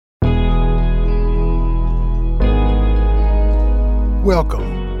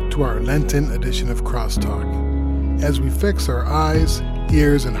Welcome to our Lenten edition of Crosstalk. As we fix our eyes,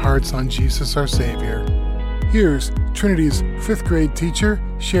 ears, and hearts on Jesus our Savior, here's Trinity's 5th grade teacher,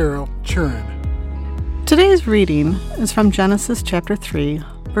 Cheryl Churin. Today's reading is from Genesis chapter 3,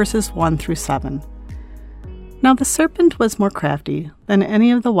 verses 1 through 7. Now the serpent was more crafty than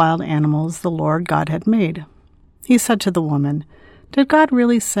any of the wild animals the Lord God had made. He said to the woman, "Did God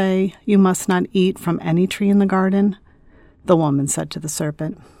really say, 'You must not eat from any tree in the garden'?" The woman said to the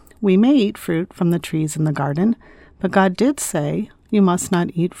serpent, "We may eat fruit from the trees in the garden, but God did say, 'You must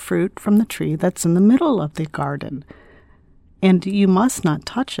not eat fruit from the tree that's in the middle of the garden, and you must not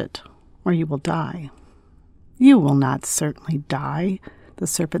touch it, or you will die.'" "You will not certainly die," the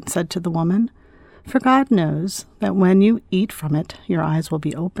serpent said to the woman, "for God knows that when you eat from it, your eyes will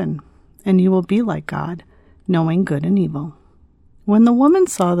be open, and you will be like God, knowing good and evil." When the woman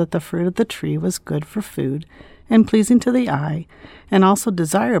saw that the fruit of the tree was good for food and pleasing to the eye, and also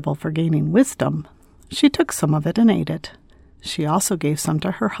desirable for gaining wisdom, she took some of it and ate it. She also gave some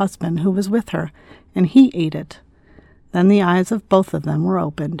to her husband who was with her, and he ate it. Then the eyes of both of them were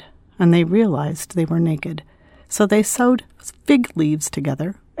opened, and they realized they were naked. So they sewed fig leaves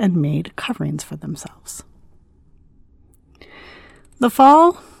together and made coverings for themselves. The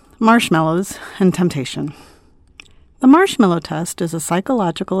fall, marshmallows, and temptation. The marshmallow test is a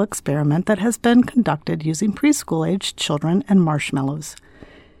psychological experiment that has been conducted using preschool-aged children and marshmallows.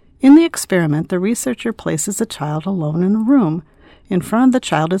 In the experiment, the researcher places a child alone in a room. In front of the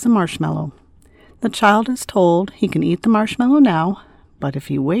child is a marshmallow. The child is told he can eat the marshmallow now, but if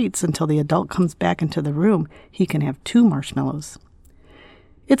he waits until the adult comes back into the room, he can have 2 marshmallows.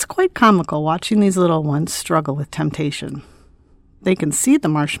 It's quite comical watching these little ones struggle with temptation. They can see the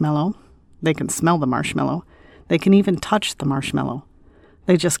marshmallow, they can smell the marshmallow, they can even touch the marshmallow.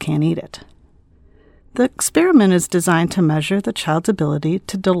 They just can't eat it. The experiment is designed to measure the child's ability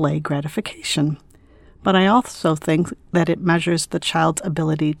to delay gratification, but I also think that it measures the child's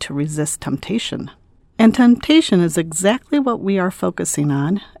ability to resist temptation. And temptation is exactly what we are focusing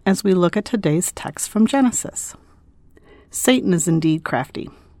on as we look at today's text from Genesis. Satan is indeed crafty.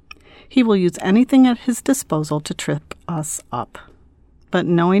 He will use anything at his disposal to trip us up. But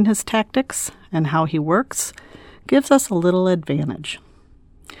knowing his tactics and how he works gives us a little advantage.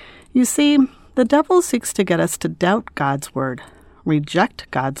 You see, the devil seeks to get us to doubt God's word, reject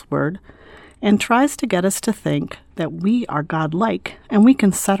God's word, and tries to get us to think that we are God-like and we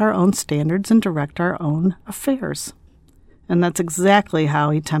can set our own standards and direct our own affairs. And that's exactly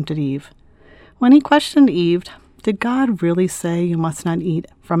how he tempted Eve. When he questioned Eve, "Did God really say you must not eat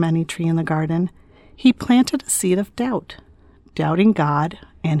from any tree in the garden?" He planted a seed of doubt, doubting God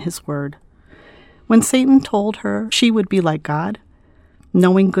and his word. When Satan told her she would be like God,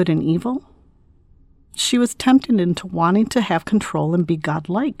 knowing good and evil, she was tempted into wanting to have control and be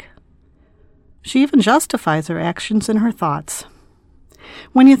God-like. She even justifies her actions and her thoughts.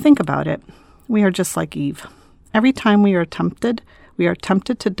 When you think about it, we are just like Eve. Every time we are tempted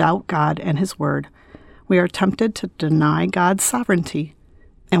to doubt God and his word. We are tempted to deny God's sovereignty,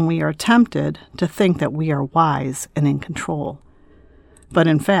 and we are tempted to think that we are wise and in control. But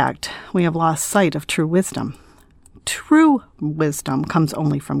in fact, we have lost sight of true wisdom. True wisdom comes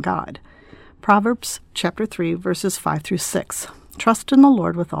only from God. Proverbs chapter 3, verses 5 through 6. "Trust in the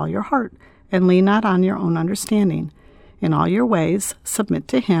Lord with all your heart, and lean not on your own understanding. In all your ways submit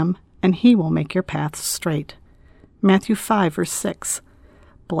to him, and he will make your paths straight." Matthew 5, verse 6.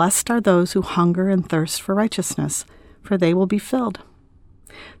 "Blessed are those who hunger and thirst for righteousness, for they will be filled."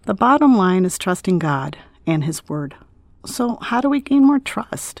 The bottom line is trusting God and his word. So how do we gain more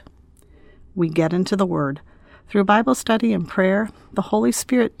trust? We get into the word. Through Bible study and prayer, the Holy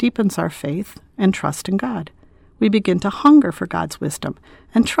Spirit deepens our faith and trust in God. We begin to hunger for God's wisdom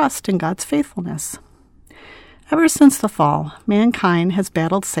and trust in God's faithfulness. Ever since the fall, mankind has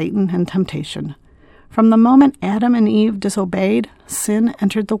battled Satan and temptation. From the moment Adam and Eve disobeyed, sin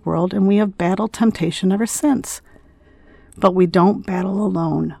entered the world, and we have battled temptation ever since. But we don't battle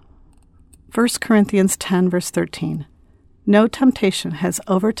alone. 1 Corinthians 10, verse 13. "No temptation has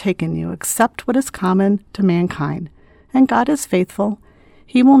overtaken you except what is common to mankind, and God is faithful.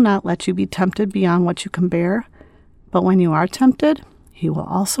 He will not let you be tempted beyond what you can bear, but when you are tempted, he will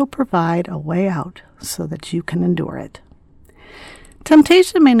also provide a way out so that you can endure it."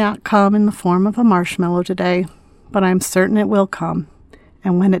 Temptation may not come in the form of a marshmallow today, but I'm certain it will come.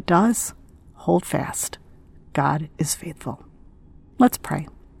 And when it does, hold fast. God is faithful. Let's pray.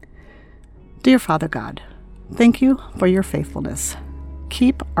 Dear Father God, thank you for your faithfulness.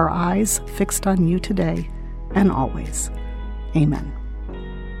 Keep our eyes fixed on you today and always. Amen.